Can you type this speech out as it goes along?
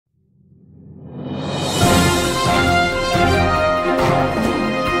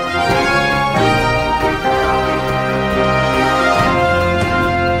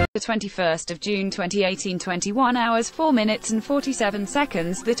21st of June 2018, 21 hours 4 minutes and 47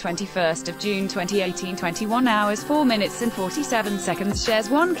 seconds. The 21st of June 2018, 21 hours 4 minutes and 47 seconds. Shares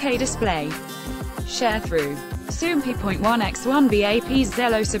 1K display. Sharethrough. Soompi.1x1 B.A.P's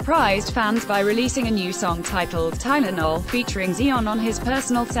Zelo surprised fans by releasing a new song titled Tylenol, featuring Zeon on his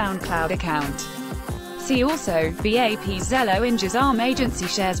personal SoundCloud account. See also, B.A.P's Zelo Inj's arm agency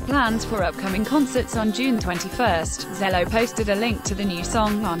shares plans for upcoming concerts on June 21st. Zelo posted a link to the new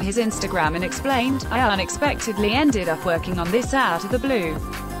song on his Instagram and explained, "I unexpectedly ended up working on this out of the blue.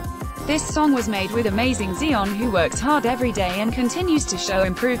 This song was made with amazing Zeon, who works hard every day and continues to show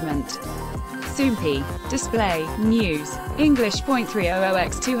improvement." Soompi. Display. News. English.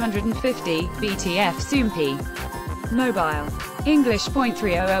 300x250, BTF Soompi. Mobile. English.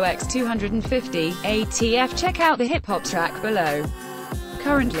 300x250, ATF. Check out the hip-hop track below.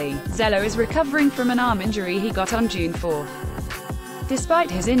 Currently, Zelo is recovering from an arm injury he got on June 4th. Despite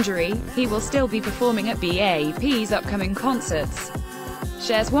his injury, he will still be performing at B.A.P's upcoming concerts.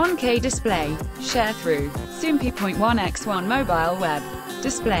 Shares 1K display. Sharethrough. Soompi.1x1 mobile web.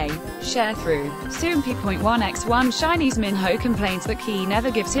 Display. Sharethrough. Soompi.1x1 Chinese Minho complains that Key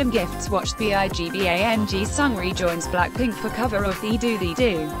never gives him gifts. Watched Big Bang Sung rejoins Blackpink for cover of They Do They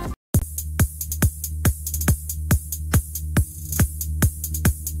Do.